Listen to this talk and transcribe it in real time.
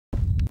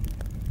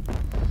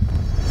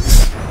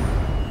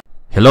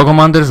Hello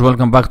Commanders,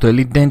 welcome back to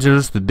Elite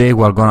Dangerous. Today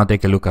we are gonna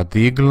take a look at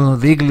the Eagle.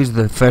 The Eagle is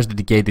the first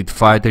dedicated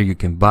fighter you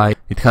can buy.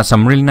 It has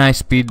some really nice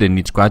speed and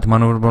it's quite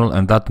maneuverable,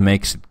 and that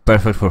makes it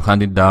perfect for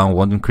hunting down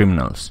wanted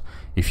criminals.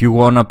 If you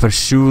wanna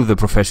pursue the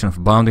profession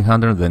of bounty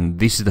hunter, then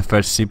this is the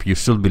first ship you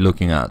should be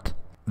looking at.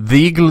 The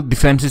Eagle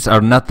defenses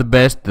are not the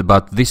best,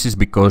 but this is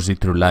because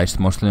it relies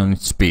mostly on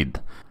its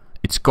speed.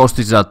 Its cost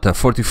is at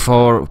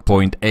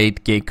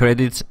 44.8k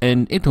credits,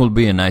 and it will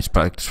be a nice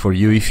practice for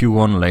you if you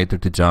want later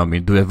to jump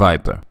into a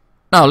Viper.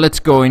 Now let's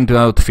go into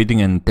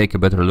outfitting and take a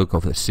better look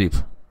of the ship.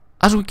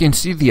 As we can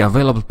see, the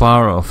available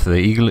power of the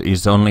Eagle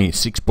is only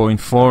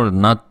 6.4,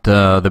 not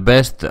the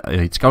best.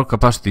 Its cargo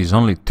capacity is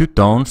only 2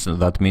 tons,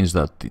 that means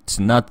that it's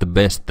not the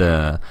best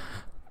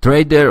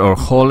trader or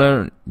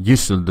hauler. You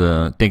should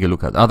take a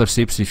look at other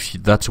ships if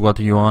that's what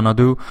you wanna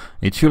do.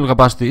 Its fuel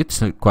capacity,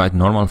 it's quite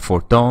normal,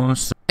 4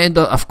 tons. And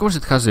of course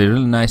it has a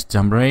really nice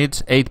jump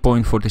rates,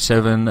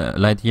 8.47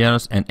 light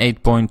years and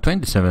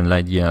 8.27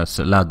 light years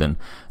laden.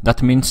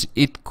 That means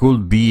it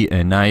could be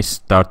a nice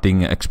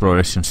starting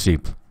exploration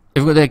ship.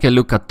 If we take a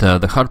look at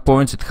the hard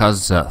points, it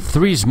has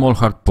 3 small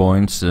hard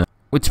points,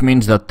 which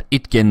means that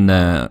it can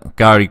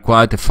carry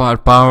quite a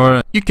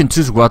firepower. You can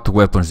choose what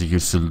weapons you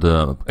should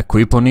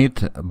equip on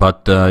it,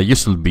 but you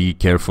should be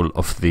careful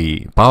of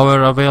the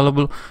power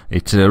available.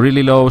 It's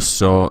really low,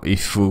 so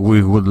if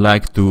we would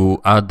like to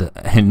add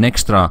an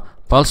extra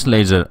pulse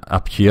laser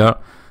up here,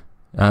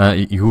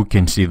 you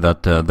can see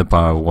that the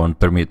power won't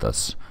permit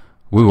us.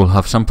 We will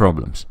have some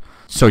problems.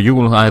 So you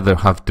will either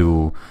have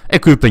to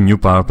equip a new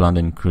power plant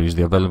and increase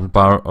the available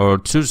power, or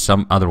choose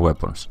some other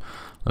weapons.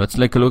 Let's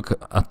take a look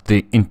at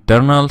the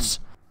internals.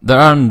 There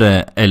aren't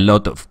a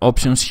lot of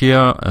options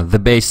here. The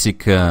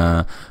basic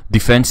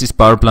defenses: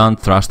 power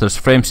plant, thrusters,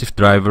 frameshift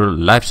driver,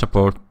 life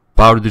support,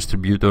 power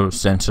distributor,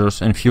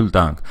 sensors and fuel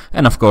tank.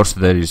 And of course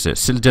there is a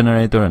shield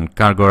generator and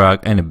cargo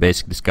rack and a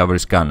basic discovery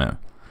scanner.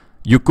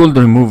 You could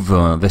remove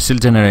the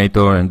shield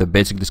generator and the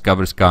basic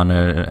discovery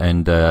scanner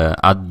and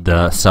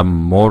add some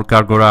more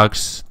cargo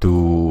racks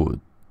to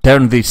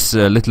turn this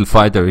little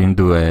fighter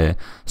into a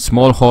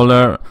small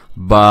hauler,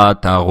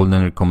 but I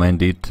wouldn't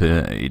recommend it.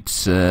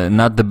 It's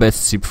not the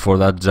best ship for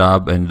that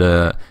job, and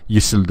you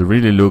should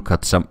really look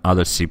at some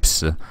other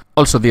ships.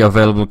 Also, the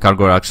available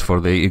cargo racks for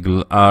the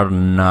Eagle are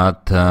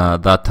not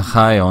that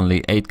high,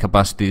 only 8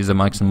 capacity is the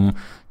maximum.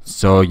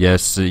 So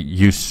yes,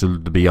 you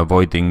should be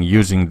avoiding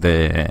using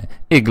the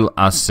Eagle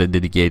as a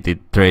dedicated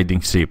trading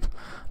ship.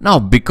 Now,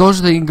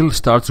 because the Eagle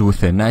starts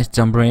with a nice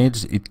jump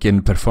range, it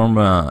can perform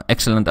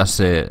excellent as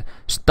a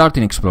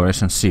starting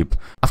exploration ship.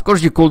 Of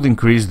course, you could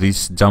increase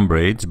this jump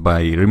range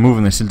by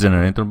removing the shield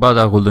generator, but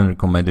I wouldn't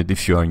recommend it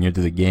if you are new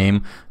to the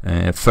game.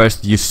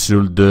 First, you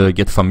should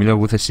get familiar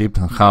with the ship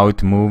and how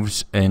it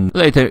moves, and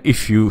later,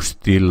 if you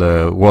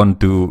still want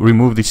to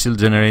remove the shield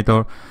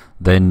generator,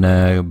 then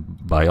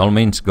by all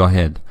means go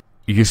ahead.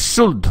 You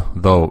should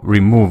though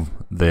remove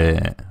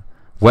the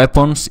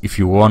weapons if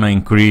you want to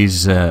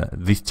increase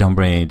this jump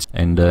range,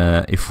 and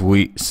if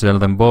we sell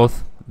them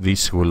both,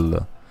 this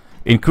will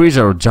increase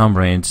our jump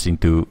range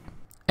into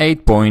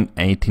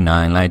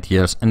 8.89 light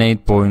years and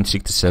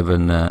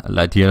 8.67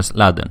 light years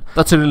laden.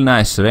 That's a really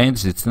nice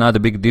range. It's not a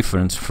big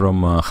difference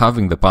from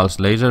having the pulse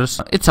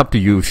lasers. It's up to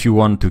you if you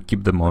want to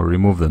keep them or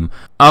remove them.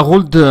 I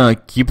would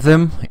keep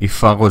them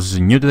if I was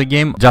new to the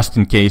game, just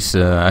in case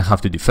I have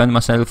to defend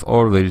myself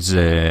or there is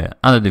an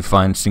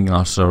undefined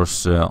signal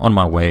source on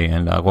my way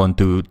and I want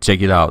to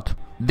check it out.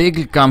 The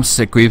Eagle comes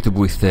equipped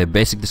with a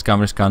basic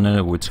discovery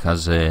scanner, which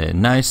has a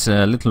nice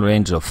little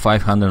range of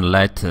 500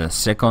 light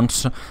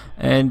seconds,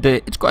 and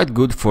it's quite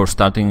good for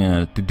starting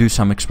to do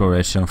some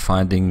exploration,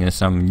 finding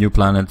some new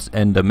planets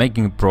and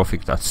making a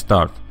profit at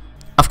start.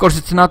 Of course,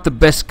 it's not the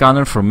best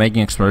scanner for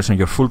making exploration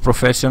your full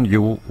profession.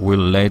 You will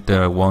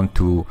later want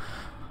to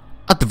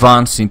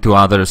advance into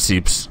other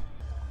ships.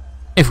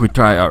 If we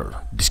try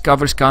our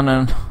discovery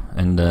scanner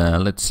and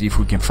let's see if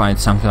we can find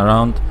something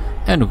around,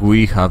 and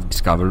we have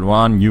discovered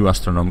one new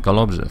astronomical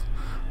object.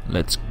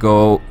 Let's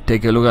go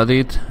take a look at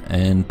it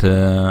and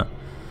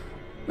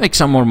make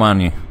some more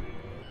money.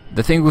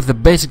 The thing with the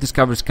basic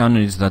discovery scanner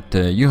is that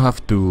you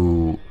have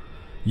to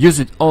use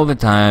it all the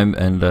time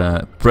and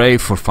pray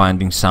for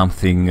finding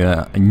something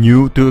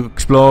new to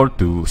explore,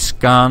 to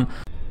scan,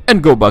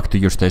 and go back to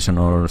your station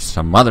or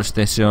some other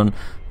station,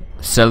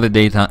 sell the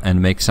data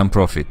and make some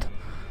profit.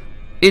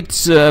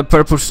 Its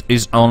purpose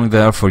is only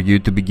there for you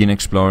to begin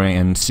exploring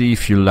and see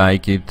if you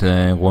like it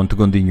and want to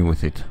continue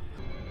with it.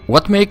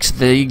 What makes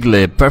the Eagle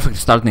a perfect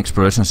starting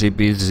exploration ship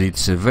is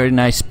its very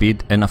nice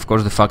speed, and of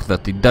course the fact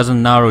that it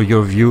doesn't narrow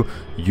your view.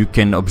 You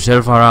can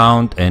observe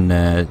around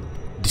and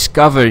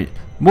discover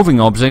moving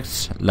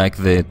objects like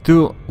the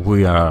 2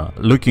 we are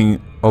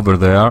looking over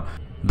there.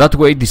 That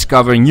way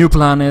discover new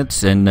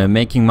planets and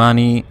making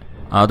money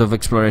out of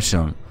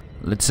exploration.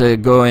 Let's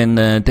go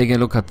and take a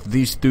look at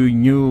these 2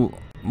 new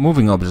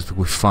moving objects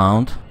we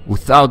found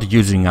without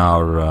using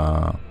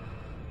our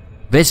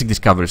basic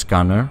discovery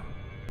scanner.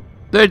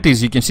 There it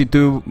is, you can see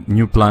 2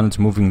 new planets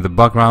moving in the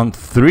background,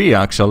 3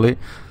 actually.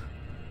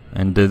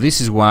 And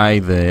this is why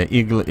the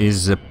Eagle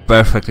is a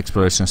perfect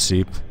exploration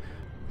ship.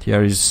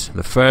 Here is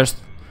the first.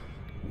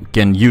 We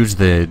can use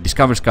the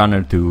Discovery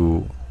Scanner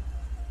to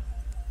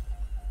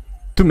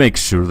make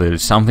sure there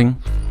is something.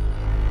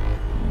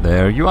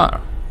 There you are.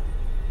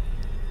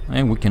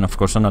 And we can of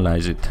course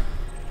analyze it.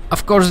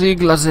 Of course, the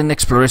Eagle as an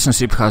exploration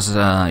ship has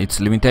its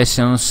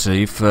limitations.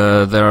 If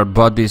there are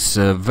bodies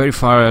very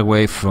far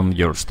away from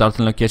your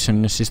starting location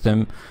in the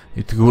system,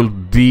 it will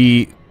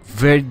be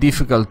very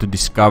difficult to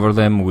discover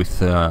them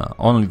with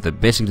only the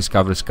basic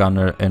Discovery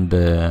Scanner and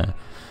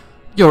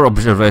your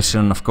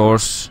observation, of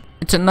course.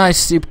 It's a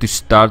nice ship to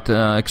start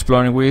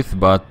exploring with,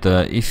 but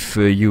if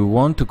you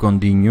want to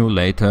continue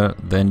later,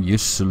 then you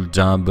should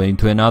jump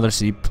into another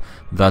ship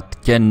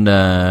that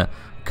can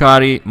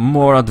carry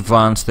more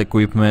advanced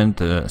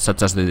equipment,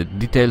 such as the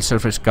detailed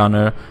surface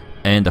scanner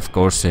and of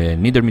course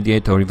an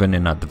intermediate or even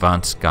an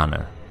advanced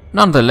scanner.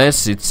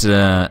 Nonetheless, it's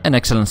an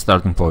excellent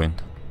starting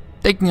point.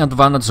 Taking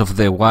advantage of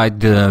the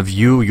wide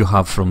view you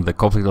have from the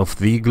cockpit of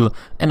the Eagle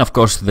and of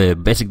course the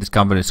basic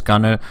Discovery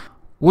Scanner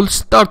will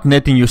start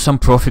netting you some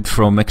profit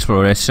from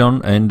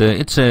exploration, and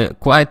it's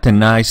quite a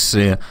nice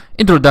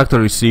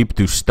introductory ship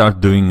to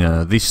start doing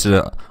this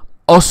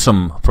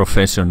awesome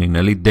profession in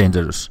Elite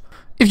Dangerous.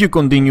 If you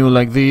continue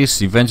like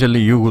this, eventually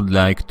you would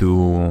like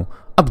to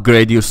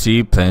upgrade your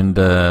ship, and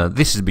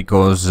this is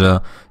because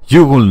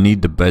you will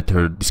need a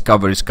better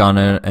Discovery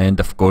Scanner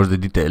and of course the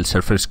detailed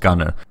surface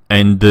scanner.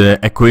 And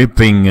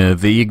equipping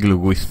the Eagle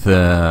with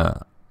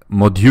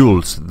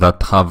modules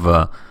that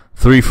have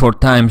 3-4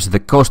 times the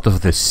cost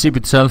of the ship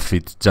itself,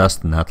 it's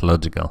just not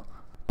logical.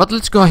 But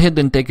let's go ahead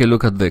and take a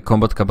look at the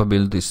combat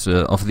capabilities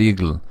of the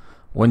Eagle.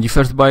 When you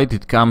first buy it,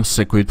 it comes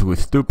equipped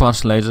with 2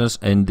 pulse lasers,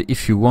 and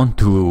if you want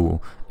to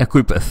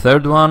equip a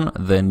third one,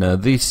 then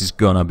this is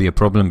gonna be a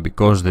problem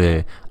because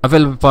the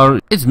available power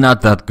is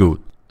not that good.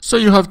 So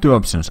you have 2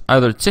 options: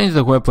 either change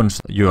the weapons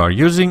you are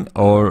using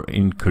or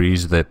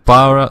increase the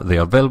power, the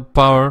available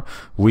power,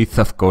 with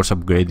of course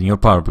upgrading your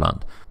power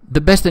plant. The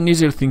best and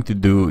easier thing to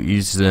do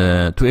is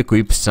to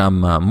equip some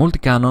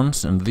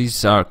multi-cannons, and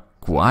these are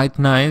quite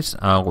nice.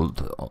 I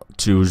would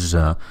choose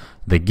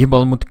the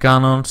gimbal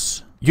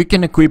multi-cannons. You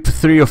can equip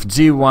 3 of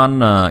G1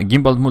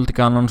 gimbal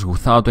multi-cannons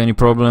without any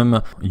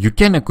problem. You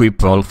can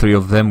equip all 3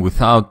 of them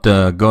without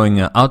going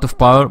out of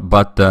power,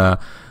 but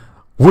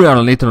we are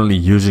literally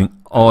using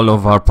all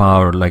of our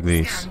power like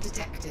this.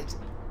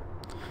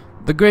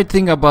 The great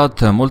thing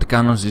about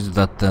multi-cannons is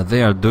that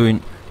they are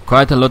doing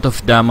quite a lot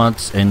of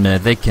damage, and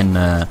they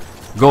can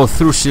go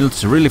through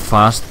shields really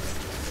fast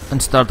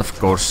and start of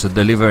course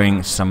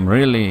delivering some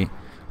really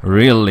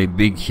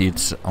big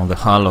hits on the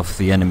hull of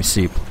the enemy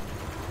ship.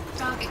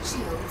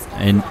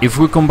 And if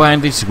we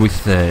combine this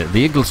with the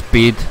Eagle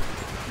speed,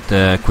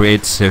 it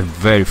creates a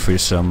very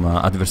fearsome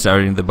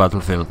adversary in the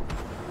battlefield.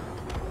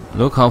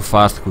 Look how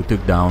fast we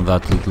took down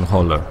that little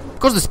hauler.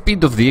 Because the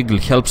speed of the Eagle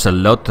helps a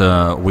lot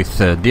with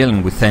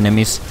dealing with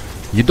enemies.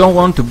 You don't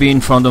want to be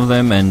in front of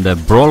them and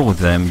brawl with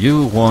them.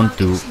 You want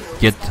to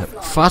get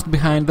fast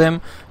behind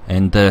them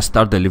and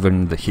start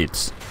delivering the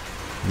hits.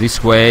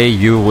 This way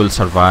you will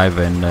survive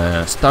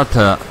and start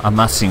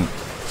amassing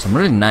some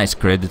really nice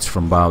credits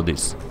from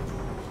bounties.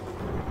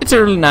 It's a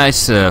really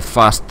nice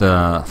fast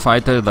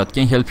fighter that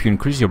can help you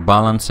increase your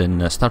balance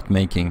and start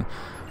making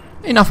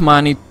enough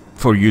money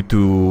for you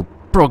to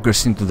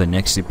progress into the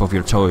next ship of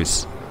your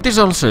choice. It is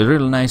also a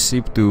really nice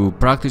ship to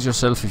practice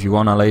yourself if you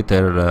wanna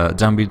later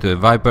jump into a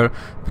Viper,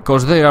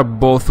 because they are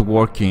both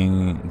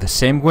working the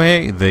same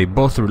way. They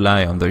both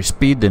rely on their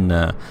speed and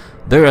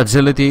their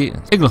agility.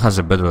 Eagle has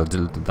a better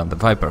agility than the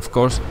Viper, of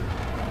course,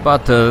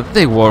 but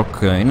they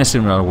work in a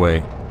similar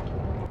way.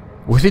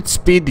 With its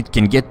speed, it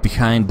can get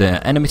behind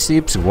enemy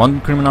ships,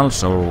 wanted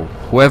criminals, or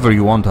whoever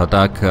you want to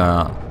attack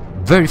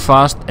very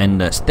fast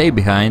and stay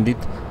behind it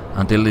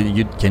until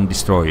you can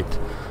destroy it.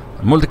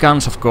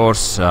 Multi-cannons, of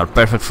course, are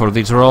perfect for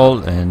this role,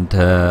 and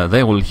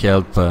they will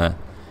help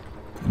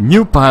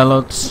new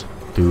pilots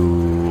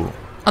to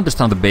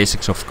understand the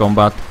basics of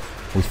combat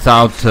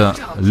without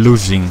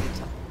losing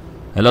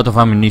a lot of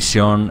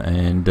ammunition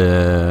and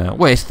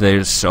waste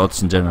their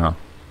shots in general.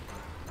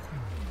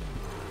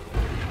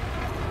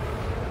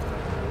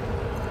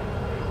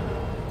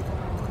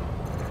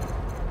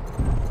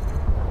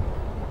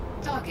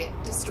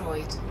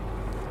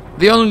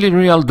 The only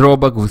real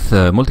drawback with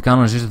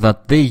multi-cannons is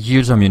that they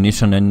use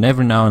ammunition, and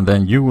every now and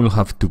then you will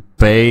have to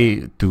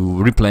pay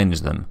to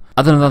replenish them.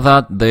 Other than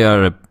that, they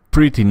are a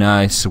pretty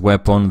nice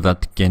weapon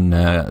that can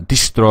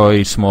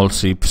destroy small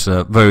ships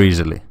very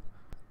easily.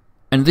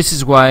 And this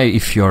is why,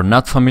 if you're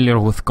not familiar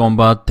with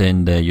combat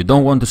and you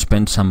don't want to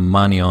spend some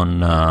money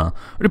on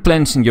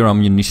replenishing your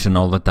ammunition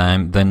all the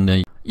time,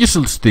 then you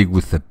should stick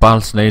with the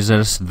pulse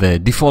lasers, the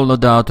default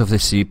loadout of the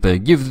ship.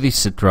 Give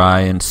this a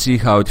try and see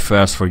how it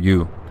fares for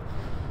you.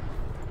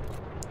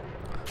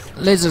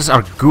 Lasers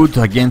are good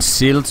against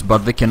shields,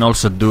 but they can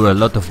also do a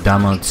lot of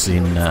damage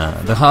in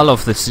the hull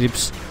of the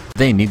ships.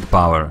 They need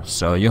power,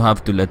 so you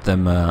have to let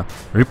them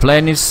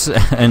replenish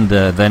and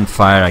then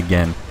fire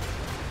again.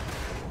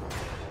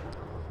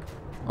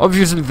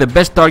 Obviously the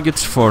best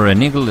targets for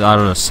an eagle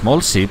are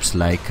small ships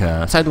like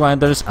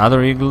sidewinders,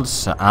 other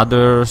eagles,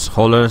 others,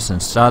 haulers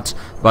and such,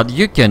 but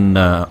you can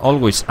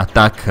always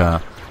attack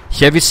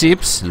heavy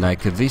ships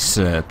like this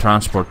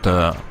transport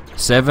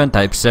 7,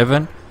 type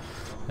 7,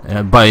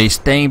 by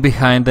staying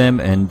behind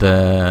them and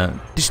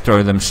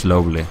destroy them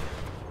slowly.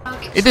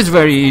 It is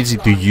very easy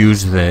to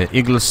use the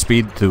eagle's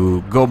speed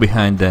to go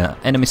behind the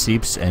enemy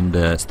ships and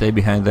stay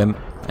behind them,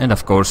 and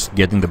of course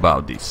getting the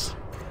bounties.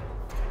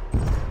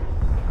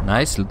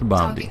 Nice little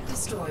bounty.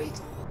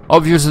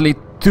 Obviously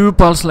 2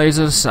 pulse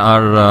lasers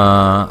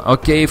are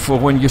okay for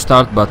when you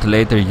start, but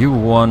later you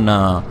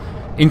wanna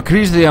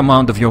increase the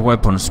amount of your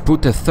weapons.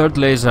 Put a 3rd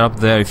laser up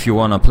there if you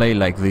wanna play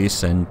like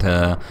this and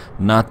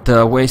not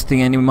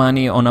wasting any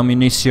money on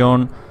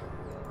ammunition.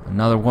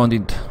 Another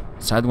wanted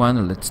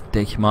sidewinder, let's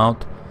take him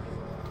out.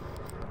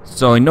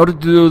 So in order to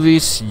do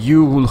this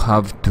you will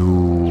have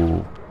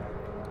to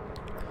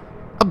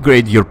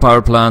upgrade your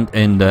power plant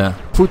and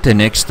put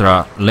an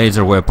extra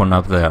laser weapon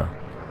up there.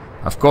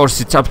 Of course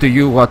it's up to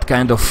you what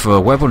kind of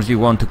weapons you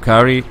want to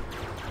carry.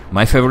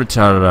 My favorites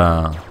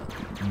are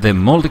the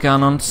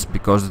multi-cannons,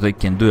 because they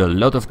can do a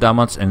lot of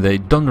damage and they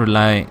don't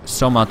rely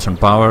so much on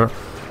power.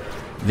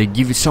 They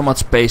give you so much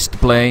space to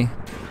play,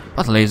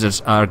 but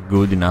lasers are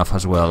good enough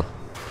as well.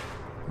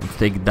 Let's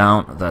take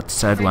down that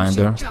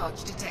sidewinder.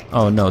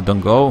 Oh no,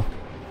 don't go.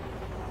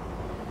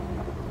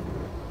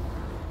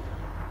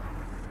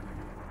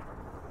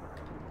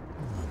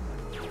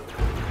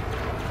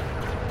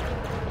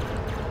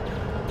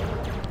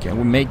 Can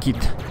we make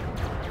it?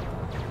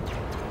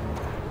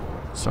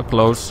 So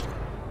close.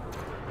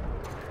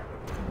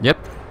 Yep,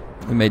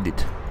 we made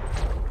it.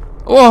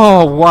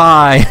 Oh,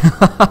 why?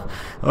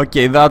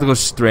 Okay, that was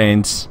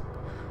strange.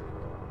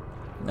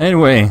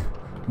 Anyway,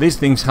 these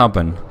things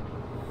happen.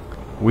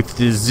 With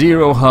the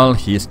 0 hull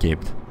he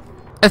escaped.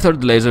 A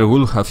 3rd laser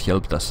will have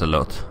helped us a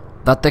lot.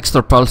 That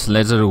extra pulse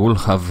laser will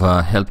have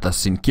helped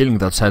us in killing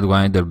that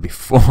sidewinder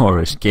before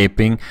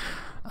escaping.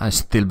 I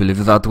still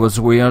believe that was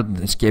weird,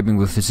 escaping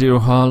with the 0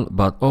 hull,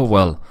 but oh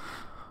well.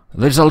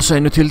 There's also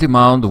an utility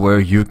mount where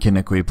you can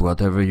equip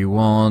whatever you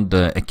want.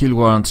 A kill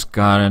warrant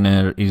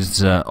scanner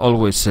is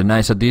always a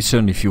nice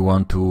addition if you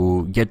want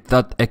to get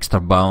that extra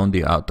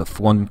bounty out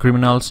of wanted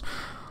criminals.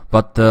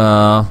 But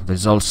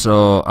there's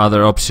also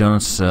other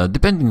options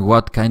depending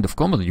what kind of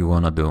combat you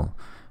wanna do.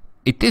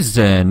 It is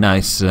a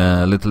nice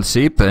little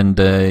ship, and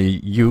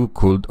you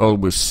could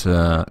always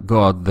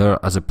go out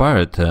there as a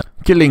pirate,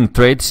 killing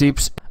trade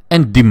ships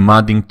and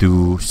demanding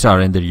to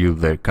surrender you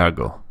their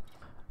cargo.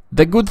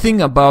 The good thing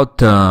about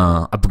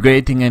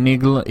upgrading an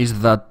eagle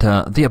is that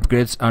the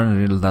upgrades aren't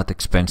really that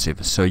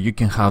expensive, so you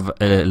can have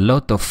a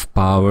lot of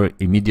power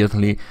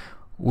immediately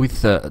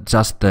with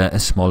just a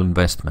small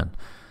investment.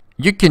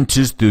 You can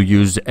choose to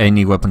use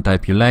any weapon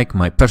type you like.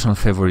 My personal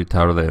favorite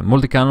are the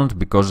multi-cannons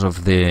because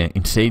of the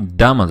insane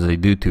damage they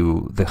do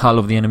to the hull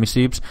of the enemy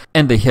ships,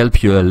 and they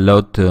help you a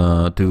lot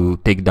to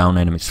take down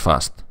enemies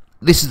fast.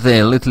 This is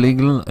the Little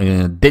Eagle,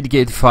 a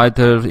dedicated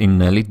fighter in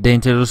Elite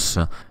Dangerous.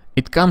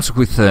 It comes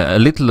with a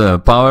little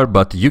power,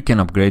 but you can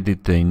upgrade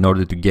it in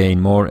order to gain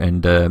more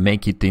and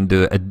make it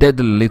into a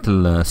deadly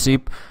little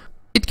ship.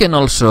 It can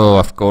also,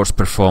 of course,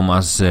 perform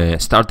as a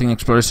starting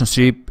exploration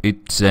ship.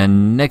 It's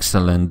an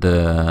excellent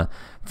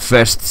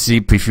first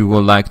ship if you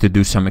would like to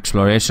do some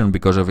exploration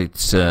because of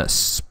its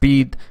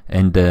speed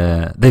and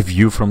the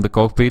view from the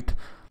cockpit.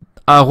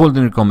 I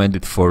wouldn't recommend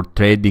it for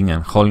trading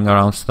and hauling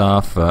around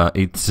stuff.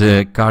 Its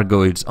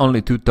cargo is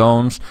only 2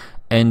 tons,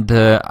 and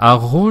I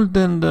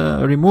wouldn't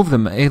remove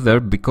them either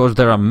because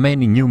there are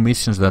many new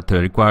missions that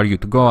require you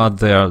to go out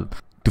there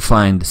to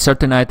find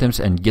certain items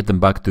and get them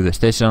back to the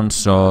station.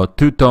 So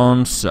 2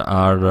 tons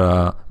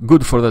are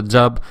good for the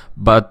job,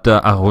 but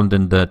I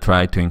wouldn't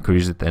try to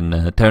increase it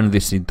and turn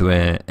this into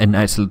a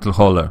nice little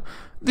hauler.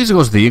 This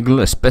was the Eagle,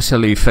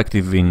 especially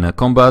effective in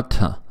combat.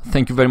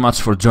 Thank you very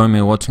much for joining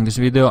me watching this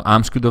video.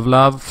 I'm Squid of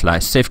Love, fly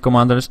safe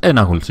commanders, and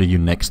I will see you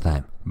next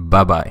time.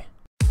 Bye bye.